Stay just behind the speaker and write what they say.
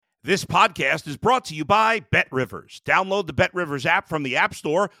This podcast is brought to you by BetRivers. Download the BetRivers app from the App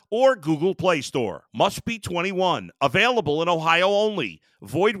Store or Google Play Store. Must be 21. Available in Ohio only.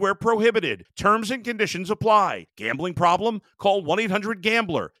 Void where prohibited. Terms and conditions apply. Gambling problem? Call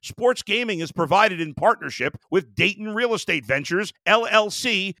 1-800-GAMBLER. Sports gaming is provided in partnership with Dayton Real Estate Ventures,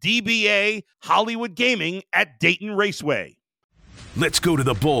 LLC, DBA, Hollywood Gaming at Dayton Raceway. Let's go to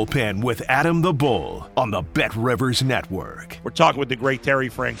the bullpen with Adam the Bull on the BetRivers Network. We're talking with the great Terry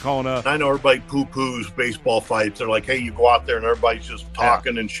Francona. I know everybody poo-poos baseball fights. They're like, hey, you go out there and everybody's just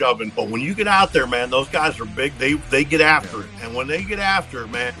talking and shoving. But when you get out there, man, those guys are big. They get after it. And when they get after it,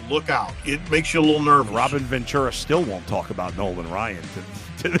 man, look out. It makes you a little nervous. Robin Ventura still won't talk about Nolan Ryan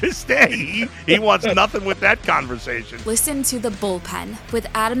to this day. He wants nothing with that conversation. Listen to The Bullpen with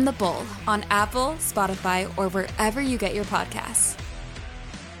Adam the Bull on Apple, Spotify, or wherever you get your podcasts.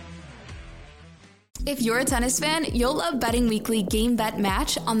 If you're a tennis fan, you'll love Betting Weekly Game Bet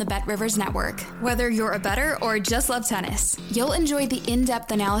Match on the BetRivers Network. Whether you're a bettor or just love tennis, you'll enjoy the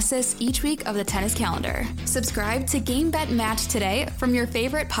in-depth analysis each week of the tennis calendar. Subscribe to Game Bet Match today from your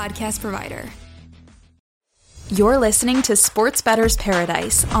favorite podcast provider. You're listening to Sports Bettor's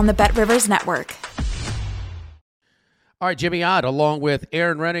Paradise on the BetRivers Network. All right, Jimmy Ott, along with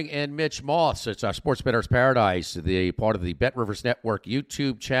Erin, Rynning, and Mitch Moss. It's our Sports Bettor's Paradise, the part of the BetRivers Network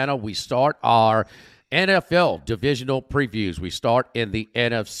YouTube channel. We start our NFL divisional previews. We start in the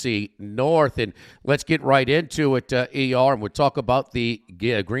NFC North, and let's get right into it, ER, and we'll talk about the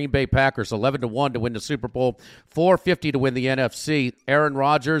Green Bay Packers, 11-1 to win the Super Bowl, $4.50 to win the NFC. Aaron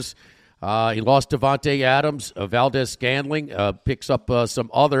Rodgers, he lost Davante Adams. Valdez-Scantling picks up some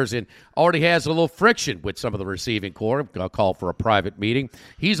others and already has a little friction with some of the receiving corps. I'll call for a private meeting.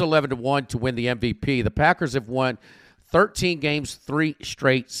 He's 11-1 to win the MVP. The Packers have won 13 games, 3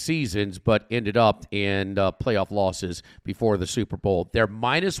 straight seasons, but ended up in playoff losses before the Super Bowl. They're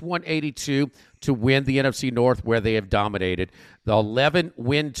minus 182 to win the NFC North, where they have dominated. The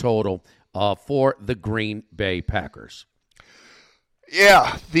 11-win total for the Green Bay Packers.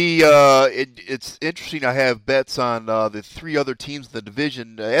 Yeah, it's interesting. I have bets on the 3 other teams in the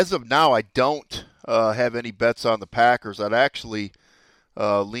division. As of now, I don't have any bets on the Packers. I'd actually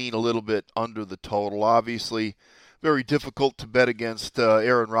lean a little bit under the total. Obviously, very difficult to bet against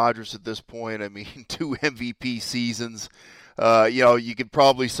Aaron Rodgers at this point. I mean, 2 MVP seasons. You could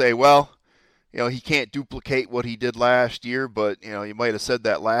probably say, well, he can't duplicate what he did last year, but, you might have said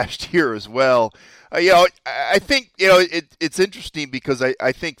that last year as well. I think, it's interesting because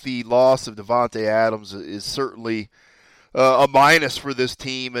I think the loss of Davante Adams is certainly a minus for this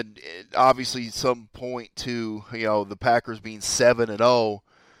team, and obviously some point to, the Packers being 7-0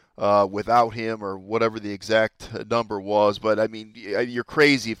 without him, or whatever the exact number was. But, I mean, you're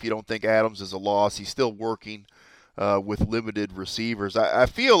crazy if you don't think Adams is a loss. He's still working with limited receivers. I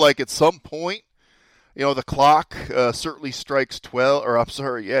feel like at some point, the clock certainly strikes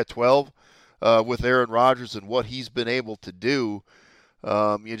 12 with Aaron Rodgers and what he's been able to do.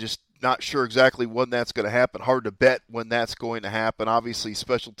 You're just not sure exactly when that's going to happen. Hard to bet when that's going to happen. Obviously,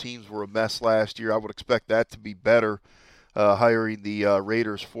 special teams were a mess last year. I would expect that to be better, hiring the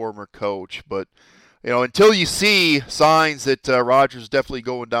Raiders' former coach. But, until you see signs that Rodgers is definitely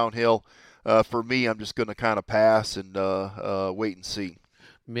going downhill, for me, I'm just going to kind of pass and wait and see.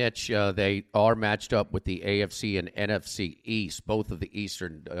 Mitch, they are matched up with the AFC and NFC East, both of the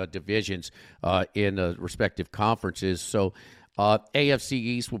Eastern divisions in the respective conferences. So AFC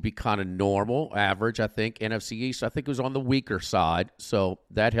East will be kind of normal, average, I think. NFC East, I think, was on the weaker side, so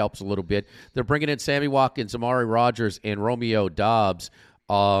that helps a little bit. They're bringing in Sammy Watkins, Amari Rodgers, and Romeo Doubs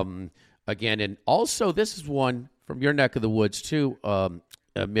again. And also, this is one from your neck of the woods, too,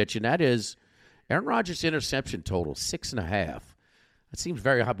 Mitch, and that is Aaron Rodgers' interception total, 6.5. It seems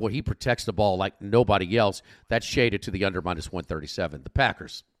very high. Boy, he protects the ball like nobody else. That's shaded to the under minus 137. The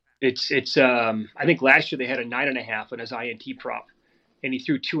Packers. It's I think last year they had a 9.5 on his INT prop, and he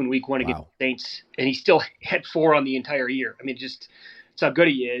threw 2 in week 1 against the Saints, and he still had 4 on the entire year. I mean, just it's how good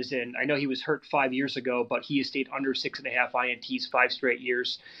he is. And I know he was hurt 5 years ago, but he has stayed under 6.5 INTs 5 straight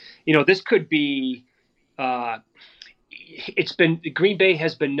years. This could be. Green Bay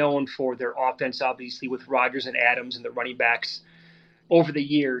has been known for their offense, obviously, with Rodgers and Adams and the running backs over the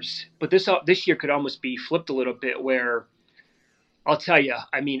years, but this year could almost be flipped a little bit, where I'll tell you,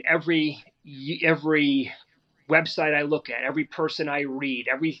 I mean, every website I look at, every person I read,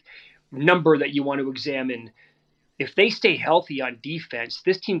 every number that you want to examine, if they stay healthy on defense,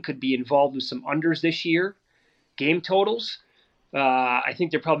 this team could be involved with some unders this year, game totals. I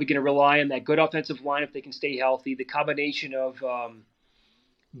think they're probably going to rely on that good offensive line if they can stay healthy. The combination of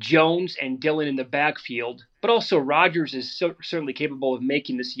Jones and Dillon in the backfield, but also Rodgers is certainly capable of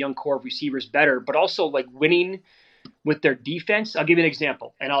making this young core of receivers better, but also like winning with their defense. I'll give you an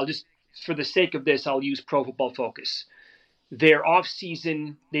example, and I'll just, for the sake of this, I'll use Pro Football Focus. Their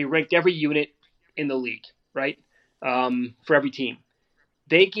offseason, they ranked every unit in the league, right? For every team.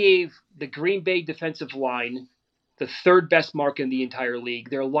 They gave the Green Bay defensive line the third best mark in the entire league.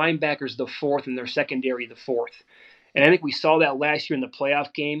 Their linebackers the fourth, and their secondary the fourth. And I think we saw that last year in the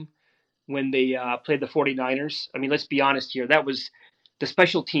playoff game when they played the 49ers. I mean, let's be honest here. That was the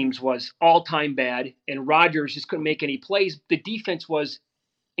special teams was all-time bad, and Rodgers just couldn't make any plays. The defense was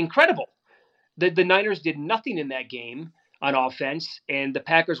incredible. The Niners did nothing in that game on offense, and the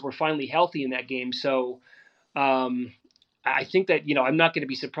Packers were finally healthy in that game. So I think that, I'm not going to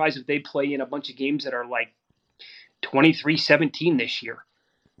be surprised if they play in a bunch of games that are like 23-17 this year.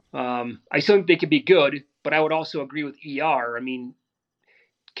 I still think they could be good, but I would also agree with ER. I mean,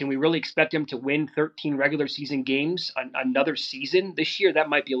 can we really expect them to win 13 regular season games another season this year? That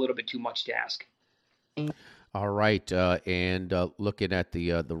might be a little bit too much to ask. All right, and looking at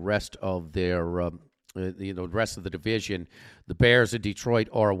the rest of their, the rest of the division, the Bears and Detroit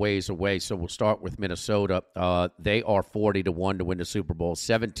are a ways away. So we'll start with Minnesota. They are 40-1 to win the Super Bowl,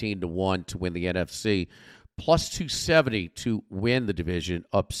 17-1 to win the NFC, plus 270 to win the division,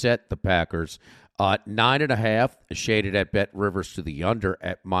 upset the Packers. 9.5 shaded at Bet Rivers to the under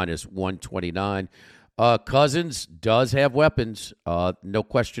at minus 129. Cousins does have weapons, no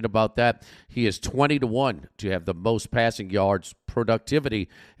question about that. He is 20-1 to have the most passing yards. Productivity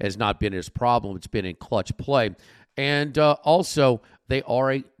has not been his problem. It's been in clutch play. And also, they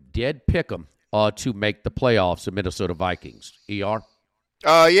are a dead pick'em to make the playoffs, the Minnesota Vikings. ER?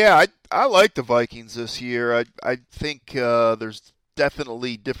 Yeah, I like the Vikings this year. I think there's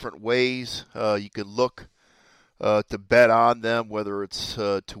definitely different ways you could look to bet on them, whether it's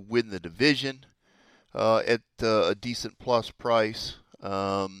to win the division at a decent plus price,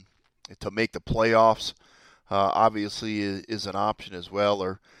 to make the playoffs obviously is an option as well,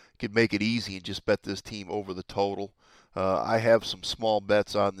 or you could make it easy and just bet this team over the total. I have some small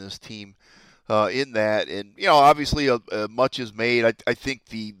bets on this team in that, and obviously much is made. I think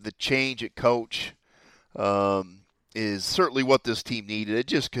the change at coach is certainly what this team needed. It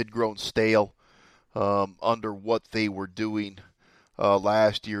just had grown stale under what they were doing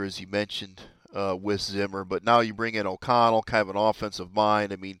last year, as you mentioned, with Zimmer. But now you bring in O'Connell, kind of an offensive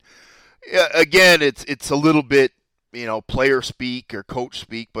mind. I mean, again, it's a little bit, player speak or coach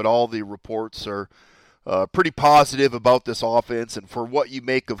speak, but all the reports are pretty positive about this offense. And for what you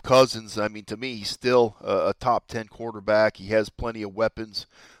make of Cousins, I mean, to me, he's still a top 10 quarterback. He has plenty of weapons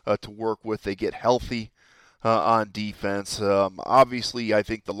to work with. They get healthy on defense. Obviously, I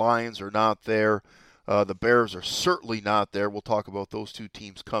think the Lions are not there. The Bears are certainly not there. We'll talk about those two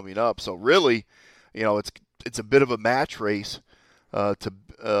teams coming up. So really, it's a bit of a match race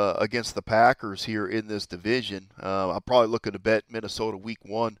against the Packers here in this division. I'm probably looking to bet Minnesota week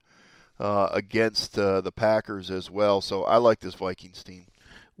 1 against the Packers as well. So I like this Vikings team.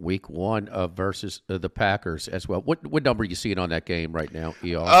 Week 1 versus the Packers as well. What number are you seeing on that game right now,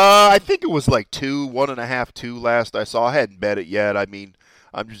 ER? I think it was like 1.5, 2 last I saw. I hadn't bet it yet. I mean,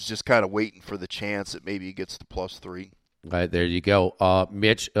 I'm just kind of waiting for the chance that maybe it gets to plus 3. All right, there you go.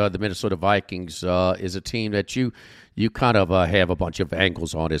 Mitch, the Minnesota Vikings is a team that you kind of have a bunch of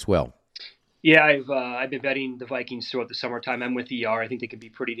angles on as well. Yeah, I've been betting the Vikings throughout the summertime. I'm with ER. I think they could be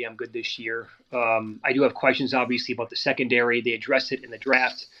pretty damn good this year. I do have questions, obviously, about the secondary. They addressed it in the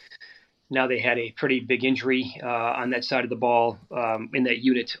draft. Now they had a pretty big injury on that side of the ball in that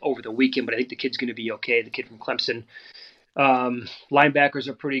unit over the weekend, but I think the kid's going to be okay, the kid from Clemson. Linebackers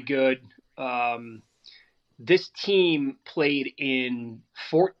are pretty good. This team played in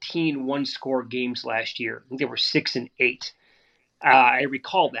 14 one-score games last year. I think they were 6-8. I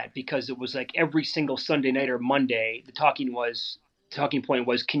recall that because it was like every single Sunday night or Monday, the talking point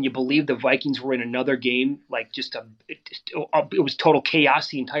was, can you believe the Vikings were in another game? Like it was total chaos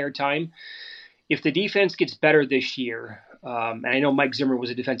the entire time. If the defense gets better this year, and I know Mike Zimmer was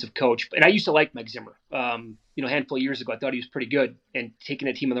a defensive coach, and I used to like Mike Zimmer. A handful of years ago, I thought he was pretty good and taking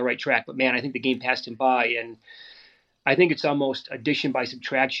the team on the right track. But man, I think the game passed him by, and I think it's almost addition by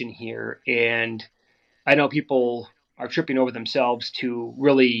subtraction here. And I know people are tripping over themselves to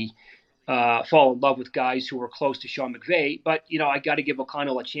really fall in love with guys who were close to Sean McVay. But, I got to give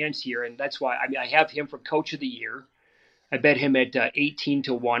O'Connell a chance here. And that's why I have him for Coach of the Year. I bet him at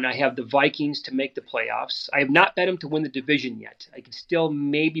 18-1. I have the Vikings to make the playoffs. I have not bet him to win the division yet. I could still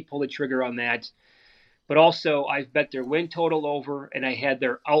maybe pull the trigger on that. but also I've bet their win total over, and I have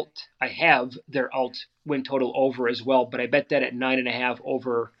their alt win total over as well. But I bet that at 9.5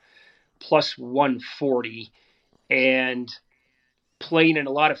 over plus 140, and playing in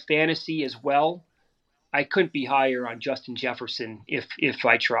a lot of fantasy as well. I couldn't be higher on Justin Jefferson if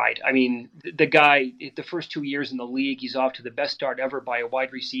I tried. I mean, the guy, the first 2 years in the league, he's off to the best start ever by a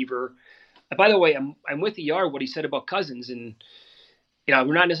wide receiver. By the way, I'm with ER what he said about Cousins, and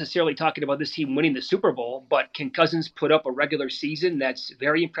we're not necessarily talking about this team winning the Super Bowl, but can Cousins put up a regular season that's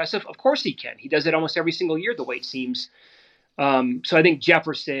very impressive? Of course he can. He does it almost every single year, the way it seems. So I think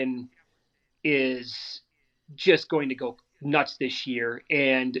Jefferson is just going to go nuts this year,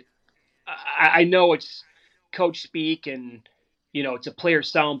 and I know it's coach speak and, it's a player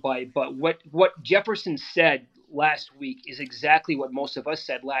soundbite, but what Jefferson said last week is exactly what most of us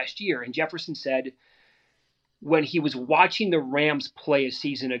said last year. And Jefferson said when he was watching the Rams play a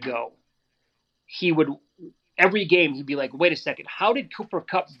season ago, every game, he'd be like, wait a second, how did Cooper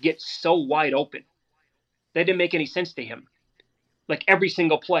Kupp get so wide open? That didn't make any sense to him. Like every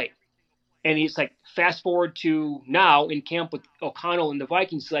single play. And he's like, fast forward to now in camp with O'Connell and the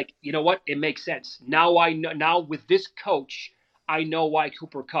Vikings, like, you know what? It makes sense. Now I know. Now with this coach, I know why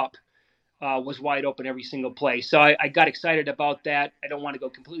Cooper Kupp was wide open every single play. So I got excited about that. I don't want to go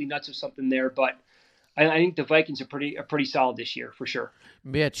completely nuts or something there, but I think the Vikings are pretty solid this year for sure.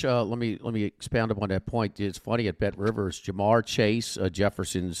 Mitch, let me expound upon that point. It's funny at Bet Rivers, Jamar Chase,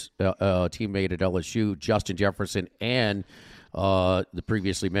 Jefferson's teammate at LSU, Justin Jefferson, and the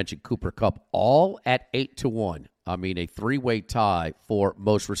previously mentioned Cooper Kupp, all at 8-1. I mean, a three-way tie for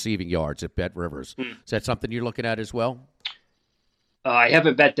most receiving yards at Bet Rivers. Is that something you're looking at as well? I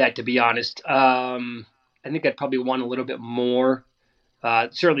haven't bet that, to be honest. I think I'd probably want a little bit more.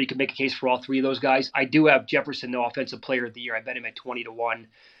 Certainly, you could make a case for all three of those guys. I do have Jefferson, the Offensive Player of the Year. I bet him at 20-1.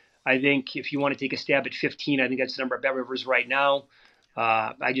 I think if you want to take a stab at 15, I think that's the number at Bet Rivers right now.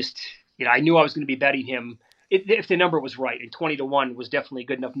 I knew I was going to be betting him if the number was right, and 20-1 was definitely a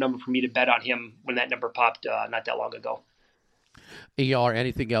good enough number for me to bet on him when that number popped not that long ago. ER,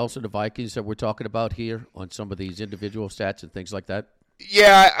 anything else in the Vikings that we're talking about here on some of these individual stats and things like that?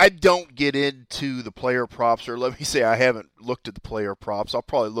 Yeah, I don't get into the player props, or let me say I haven't looked at the player props. I'll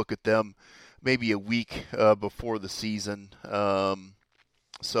probably look at them maybe a week before the season. No,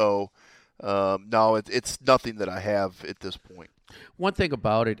 it's nothing that I have at this point. One thing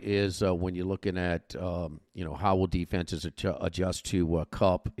about it is when you're looking at, how will defenses adjust to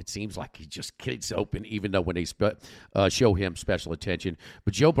Kupp, it seems like he just gets open, even though when they show him special attention.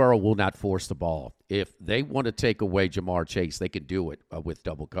 But Joe Burrow will not force the ball. If they want to take away Jamar Chase, they can do it with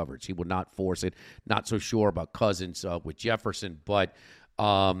double coverage. He will not force it. Not so sure about Cousins with Jefferson, but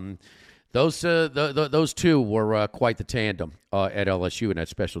those two were quite the tandem at LSU in that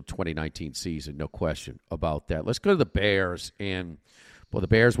special 2019 season, no question about that. Let's go to the Bears, and the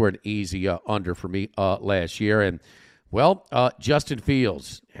Bears were an easy under for me last year. And Justin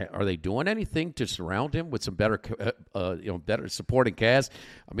Fields, are they doing anything to surround him with some better supporting cast?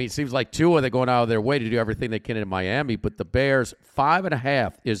 I mean, it seems like Tua, they're going out of their way to do everything they can in Miami, but the Bears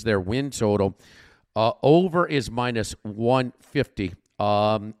 5.5 is their win total. Over is minus 150.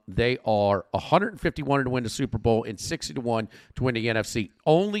 They are 151 to win the Super Bowl and 60-1 to win the NFC,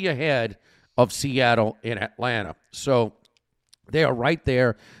 only ahead of Seattle and Atlanta. So they are right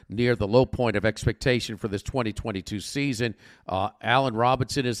there near the low point of expectation for this 2022 season. Allen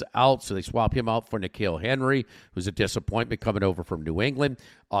Robinson is out, so they swap him out for N'Keal Henry, who's a disappointment coming over from New England.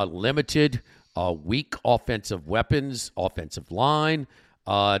 Limited, weak offensive weapons, offensive line.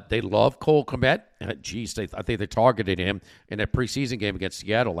 They love Cole Kmet. I think they targeted him in that preseason game against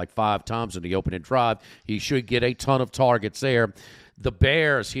Seattle like 5 times in the opening drive. He should get a ton of targets there. The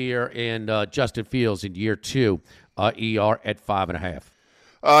Bears here and Justin Fields in year 2, ER at 5.5.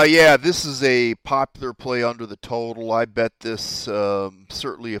 Yeah, this is a popular play under the total. I bet this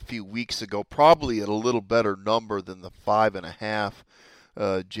certainly a few weeks ago, probably at a little better number than the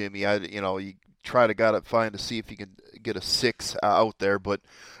 5.5. Jimmy, you gotta find to see if you can get a 6 out there, but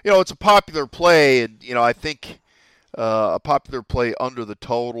it's a popular play, and I think a popular play under the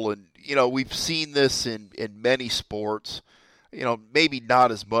total, and we've seen this in many sports. Maybe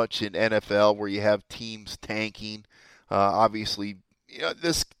not as much in NFL where you have teams tanking. Obviously,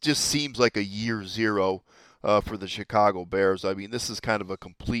 this just seems like a year 0 for the Chicago Bears. I mean, this is kind of a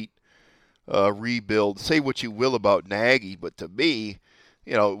complete rebuild. Say what you will about Nagy, but to me,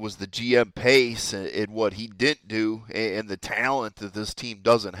 it was the GM pace and what he didn't do and the talent that this team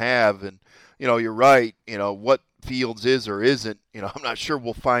doesn't have. And, you're right, what Fields is or isn't, I'm not sure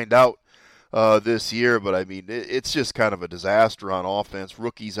we'll find out this year, but I mean, it's just kind of a disaster on offense.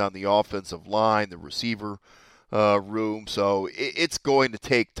 Rookies on the offensive line, the receiver room, so it's going to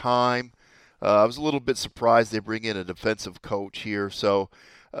take time. I was a little bit surprised they bring in a defensive coach here, so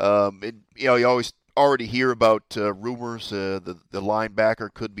you always already hear about rumors. The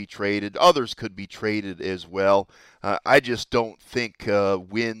linebacker could be traded. Others could be traded as well. I just don't think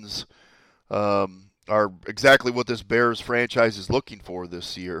wins are exactly what this Bears franchise is looking for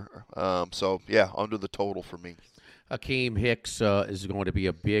this year. So, yeah, under the total for me. Akeem Hicks is going to be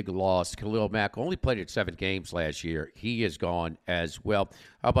a big loss. Khalil Mack only played in 7 games last year. He is gone as well.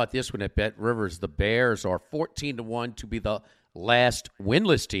 How about this one at Bet Rivers? The Bears are 14-1 to be the last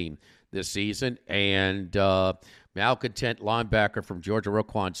winless team this season. And malcontent linebacker from Georgia,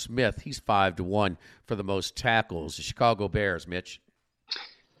 Roquan Smith, he's 5-1 for the most tackles. The Chicago Bears, Mitch.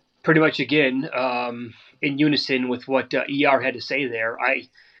 Pretty much, again, in unison with what ER had to say there.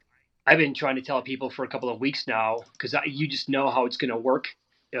 I've been trying to tell people for a couple of weeks now, because you just know how it's going to work.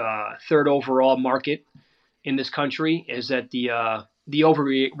 Third overall market in this country is that the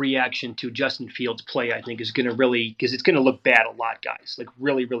overreaction to Justin Fields' play, I think, is going to really, because it's going to look bad a lot, guys, like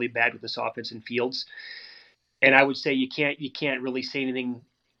really, really bad with this offense and Fields. And I would say you can't really say anything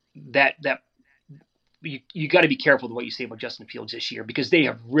that you got to be careful with what you say about Justin Fields this year, because they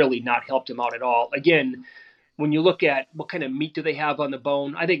have really not helped him out at all. Again, when you look at what kind of meat do they have on the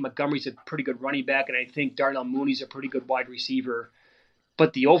bone, I think Montgomery's a pretty good running back, and I think Darnell Mooney's a pretty good wide receiver.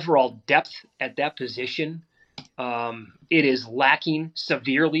 But the overall depth at that position, it is lacking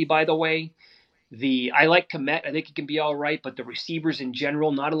severely, by the way. I like Kmet. I think he can be all right, but the receivers in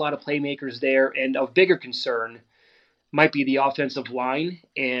general, not a lot of playmakers there. And a bigger concern might be the offensive line.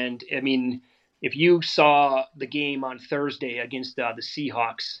 And, I mean, if you saw the game on Thursday against the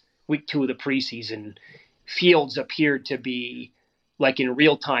Seahawks, week 2 of the preseason, Fields appeared to be, like in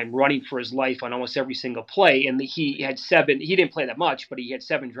real time, running for his life on almost every single play. And he had 7, he didn't play that much, but he had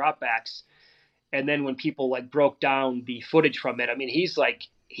 7 dropbacks. And then when people broke down the footage from it, I mean,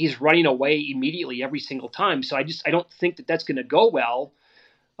 he's running away immediately every single time. So I don't think that that's going to go well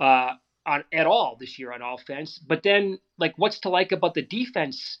at all this year on offense. But then, what's to like about the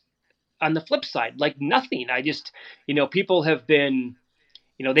defense on the flip side? Nothing. People have been,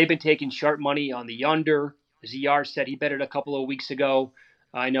 they've been taking sharp money on the under. ZR said he bet it a couple of weeks ago.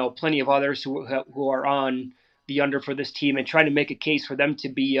 I know plenty of others who are on the under for this team and trying to make a case for them to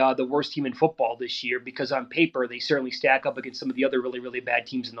be the worst team in football this year, because on paper they certainly stack up against some of the other really, really bad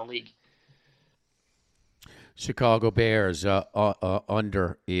teams in the league. Chicago Bears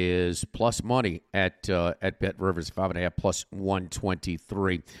under is plus money at Bet Rivers, 5.5 plus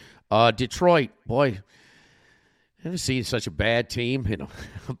 123. Detroit, boy, I haven't seen such a bad team.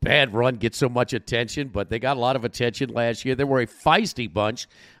 A bad run gets so much attention, but they got a lot of attention last year. They were a feisty bunch,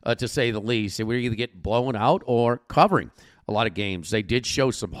 to say the least. They were either getting blown out or covering a lot of games. They did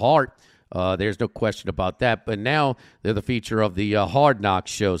show some heart. There's no question about that. But now they're the feature of the Hard Knocks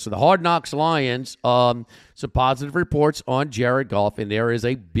show. So the Hard Knocks Lions, some positive reports on Jared Goff, and there is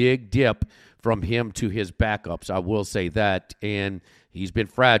a big dip from him to his backups. I will say that. And he's been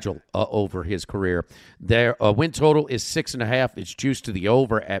fragile over his career. Their win total is 6.5. It's juiced to the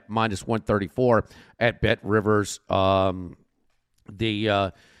over at minus 134 at Bet Rivers. The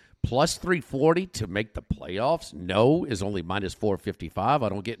plus 340 to make the playoffs, no, is only minus 455. I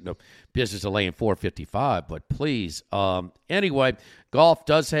don't get in the business of laying 455, but please. Anyway, Goff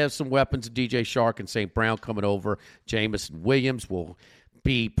does have some weapons. DJ Shark and St. Brown coming over. Jamison Williams will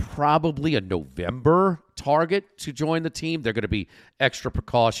be probably a November target to join the team. They're going to be extra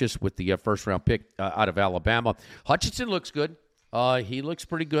precautious with the first-round pick out of Alabama. Hutchinson looks good. He looks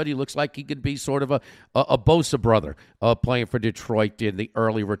pretty good. He looks like he could be sort of a Bosa brother playing for Detroit in the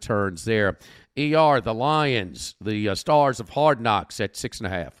early returns there. The Lions, the stars of Hard Knocks at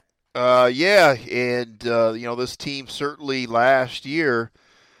 6.5. Yeah, and, this team certainly last year,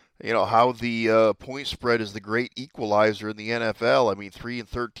 how the point spread is the great equalizer in the NFL. I mean,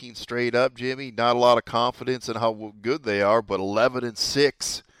 3-13 straight up, Jimmy. Not a lot of confidence in how good they are, but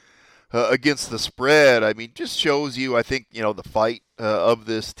 11-6 against the spread. I mean, just shows you, I think, the fight of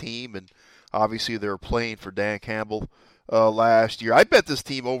this team. And obviously they were playing for Dan Campbell last year. I bet this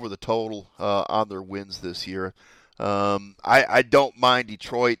team over the total on their wins this year. I don't mind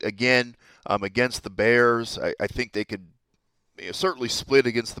Detroit. Again, against the Bears, I think they could certainly split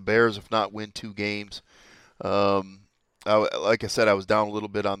against the Bears, if not win 2 games. Like I said, I was down a little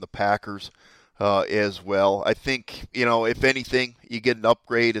bit on the Packers as well. I think, if anything, you get an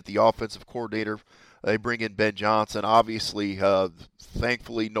upgrade at the offensive coordinator. They bring in Ben Johnson. Obviously,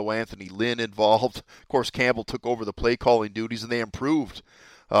 thankfully, no Anthony Lynn involved. Of course, Campbell took over the play calling duties, and they improved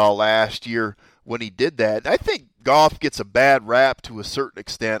last year when he did that. I think Goff gets a bad rap to a certain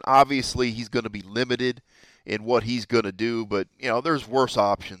extent. Obviously, he's going to be limited in what he's going to do, but there's worse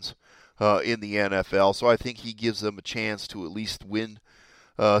options in the NFL. So I think he gives them a chance to at least win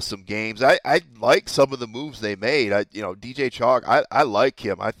some games. I like some of the moves they made. DJ Chalk, I like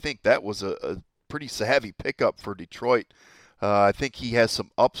him. I think that was a pretty savvy pickup for Detroit. I think he has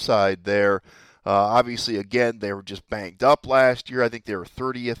some upside there. Obviously, again, they were just banged up last year. I think they were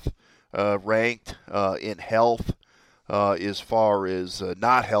 30th ranked in health as far as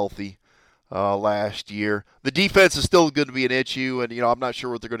not healthy last year. The defense is still going to be an issue, and I'm not sure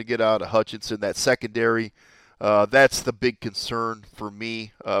what they're going to get out of Hutchinson. That secondary, that's the big concern for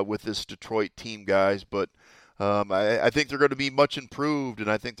me with this Detroit team, guys. But I think they're going to be much improved,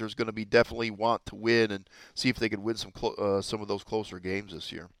 and I think there's going to be definitely want to win and see if they can win some of those closer games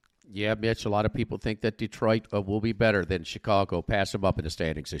this year. Yeah, Mitch, a lot of people think that Detroit will be better than Chicago. Pass them up in the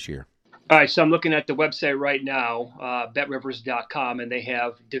standings this year. All right, so I'm looking at the website right now, betrivers.com, and they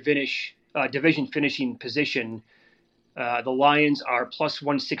have division finishing position. The Lions are plus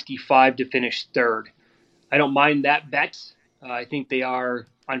 165 to finish third. I don't mind that bet. I think they are,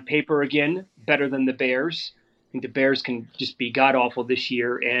 on paper again, better than the Bears. I think the Bears can just be god-awful this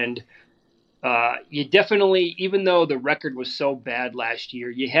year, and you definitely, even though the record was so bad last year,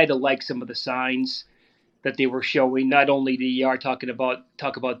 you had to like some of the signs that they were showing. Not only did you talk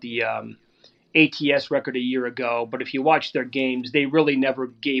about the ATS record a year ago, but if you watch their games, they really never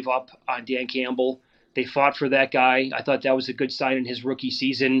gave up on Dan Campbell. They fought for that guy. I thought that was a good sign in his rookie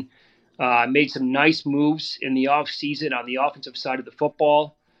season. Made some nice moves in the offseason on the offensive side of the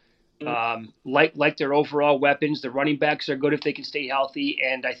football. Like their overall weapons. The running backs are good if they can stay healthy,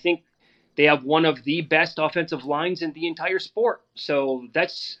 and I think they have one of the best offensive lines in the entire sport. So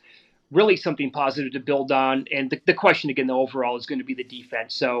that's really something positive to build on. And the question, again, the overall is going to be the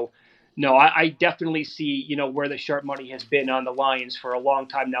defense. So, no, I definitely see, where the sharp money has been on the Lions for a long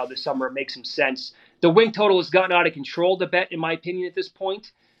time now this summer. It makes some sense. The win total has gotten out of control to bet, in my opinion, at this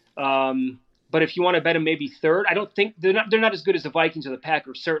point. But if you want to bet them maybe third, I don't think they're not as good as the Vikings or the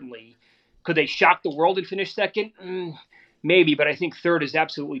Packers, certainly. Could they shock the world and finish second? Maybe, but I think third is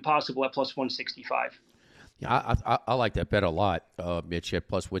absolutely possible at plus 165. Yeah, I like that bet a lot, Mitch, at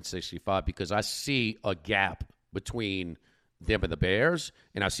plus 165, because I see a gap between them and the Bears,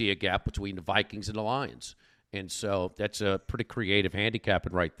 and I see a gap between the Vikings and the Lions. And so that's a pretty creative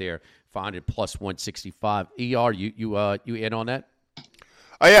handicapping right there, finding plus 165. ER, you in on that?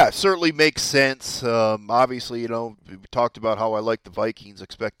 Yeah, it certainly makes sense. Obviously, we talked about how I like the Vikings,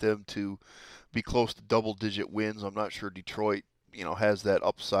 expect them to be close to double-digit wins. I'm not sure Detroit, has that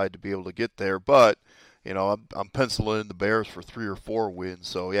upside to be able to get there, but I'm penciling in the Bears for 3 or 4 wins.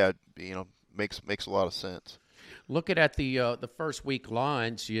 So yeah, makes a lot of sense. Looking at the first week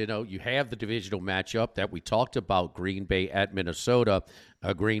lines, you have the divisional matchup that we talked about, Green Bay at Minnesota.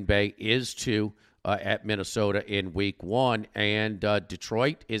 Green Bay is 2 at Minnesota in week 1, and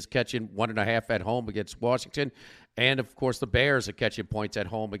Detroit is catching 1.5 at home against Washington. And, of course, the Bears are catching points at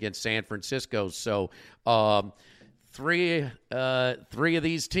home against San Francisco. So three of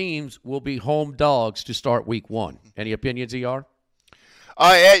these teams will be home dogs to start week 1. Any opinions, ER?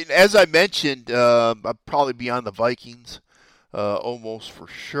 As I mentioned, I'll probably be on the Vikings almost for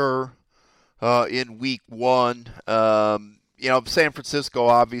sure in week 1. San Francisco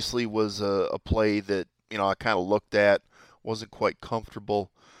obviously was a play that, I kind of looked at, wasn't quite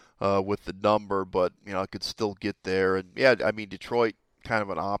comfortable with the number, but, I could still get there. And, yeah, I mean, Detroit, kind of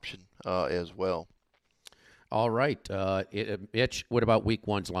an option as well. All right. Mitch, what about week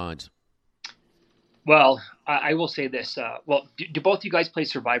 1's lines? Well, I will say this. Do both you guys play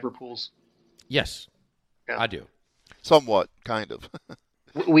survivor pools? Yes, yeah. I do. Somewhat, kind of.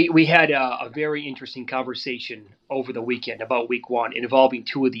 We had a very interesting conversation over the weekend about week 1 involving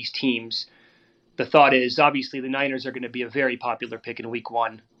 2 of these teams. The thought is, obviously, the Niners are going to be a very popular pick in week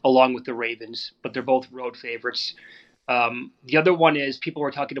 1, along with the Ravens, but they're both road favorites. The other one is people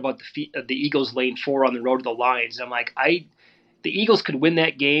were talking about the Eagles laying 4 on the road to the Lions. I'm like, the Eagles could win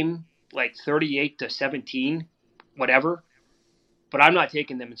that game like 38-17, whatever, but I'm not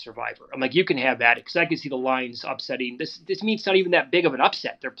taking them in Survivor. I'm like, you can have that, because I can see the Lions upsetting. This means it's not even that big of an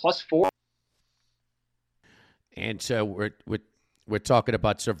upset. They're +4. And so we're talking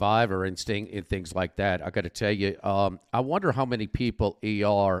about Survivor and things like that. I got to tell you, I wonder how many people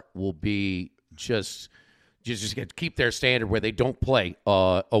will be just keep their standard where they don't play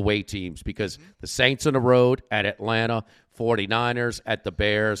away teams, because the Saints on the road at Atlanta, 49ers at the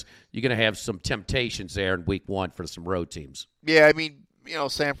Bears, you're going to have some temptations there in week 1 for some road teams. Yeah, I mean,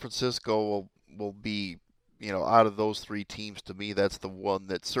 San Francisco will be, out of those three teams, to me, that's the one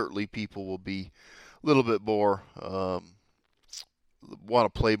that certainly people will be a little bit more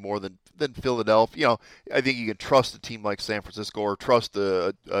want to play more than Philadelphia. I think you can trust a team like San Francisco, or trust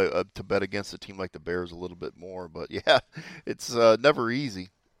to bet against a team like the Bears a little bit more. But yeah, it's never easy.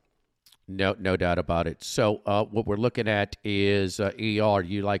 No doubt about it. So what we're looking at is ER.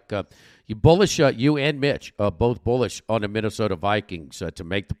 You bullish, you and Mitch, both bullish on the Minnesota Vikings to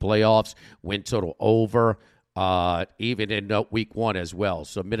make the playoffs, win total over, even in week 1 as well.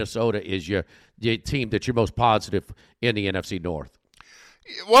 So Minnesota is your team that you're most positive in the NFC North.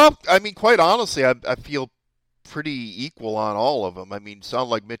 Well, I mean, quite honestly, I feel pretty equal on all of them. I mean, sound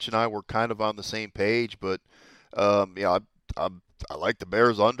like Mitch and I were kind of on the same page, but I like the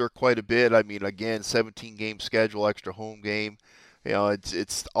Bears under quite a bit. I mean, again, 17-game schedule, extra home game.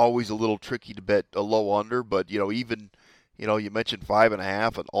 It's always a little tricky to bet a low under, but even you mentioned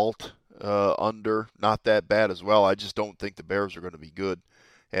 5.5, an alt under, not that bad as well. I just don't think the Bears are going to be good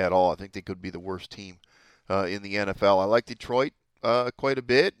at all. I think they could be the worst team in the NFL. I like Detroit quite a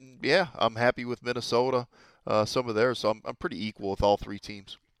bit, and yeah, I'm happy with Minnesota, some of theirs. So I'm pretty equal with all three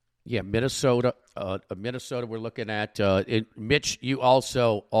teams. Yeah, Minnesota. We're looking at Mitch. You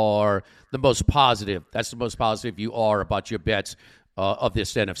also are the most positive. That's the most positive you are about your bets of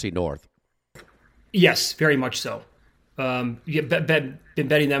this NFC North. Yes, very much so. Been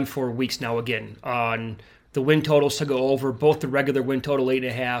betting them for weeks now. Again, on the win totals to go over, both the regular win total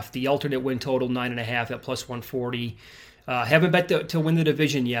 8.5, the alternate win total 9.5 at plus 140. Haven't bet to win the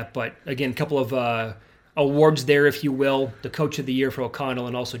division yet, but again, a couple of awards there, if you will, the Coach of the Year for O'Connell,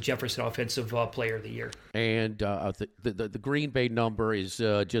 and also Jefferson Offensive Player of the Year. And the Green Bay number is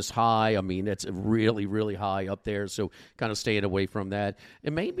just high. I mean, it's really, really high up there, so kind of staying away from that.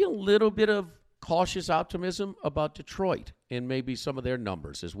 And maybe a little bit of cautious optimism about Detroit and maybe some of their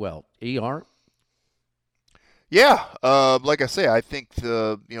numbers as well. ER? Yeah, like I say, I think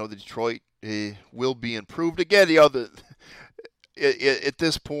the Detroit will be improved. Again, at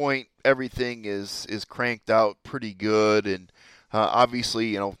this point, everything is cranked out pretty good, and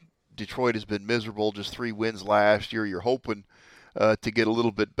obviously, Detroit has been miserable. Just 3 wins last year. You're hoping to get a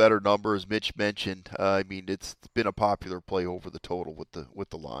little bit better number, as Mitch mentioned. I mean, it's been a popular play over the total with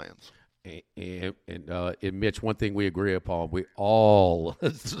the Lions. And Mitch, one thing we agree upon: we all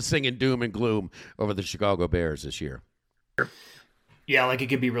singing doom and gloom over the Chicago Bears this year. Yeah, like it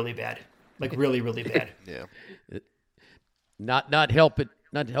could be really bad, like really, really bad. Yeah. Not helping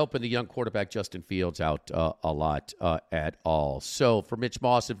the young quarterback Justin Fields out a lot at all. So for Mitch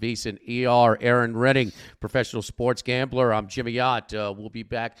Moss and VEASAN, Erin Rynning, professional sports gambler, I'm Jimmy Ott. We'll be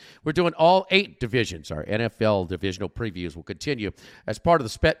back. We're doing all 8 divisions. Our NFL divisional previews will continue as part of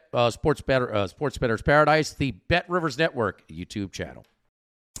the Sports Bettor's Paradise, the Bet Rivers Network YouTube channel.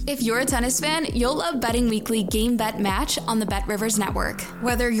 If you're a tennis fan, you'll love Betting Weekly Game Bet Match on the Bet Rivers Network.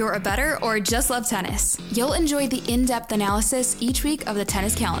 Whether you're a bettor or just love tennis, you'll enjoy the in-depth analysis each week of the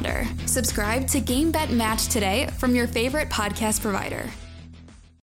tennis calendar. Subscribe to Game Bet Match today from your favorite podcast provider.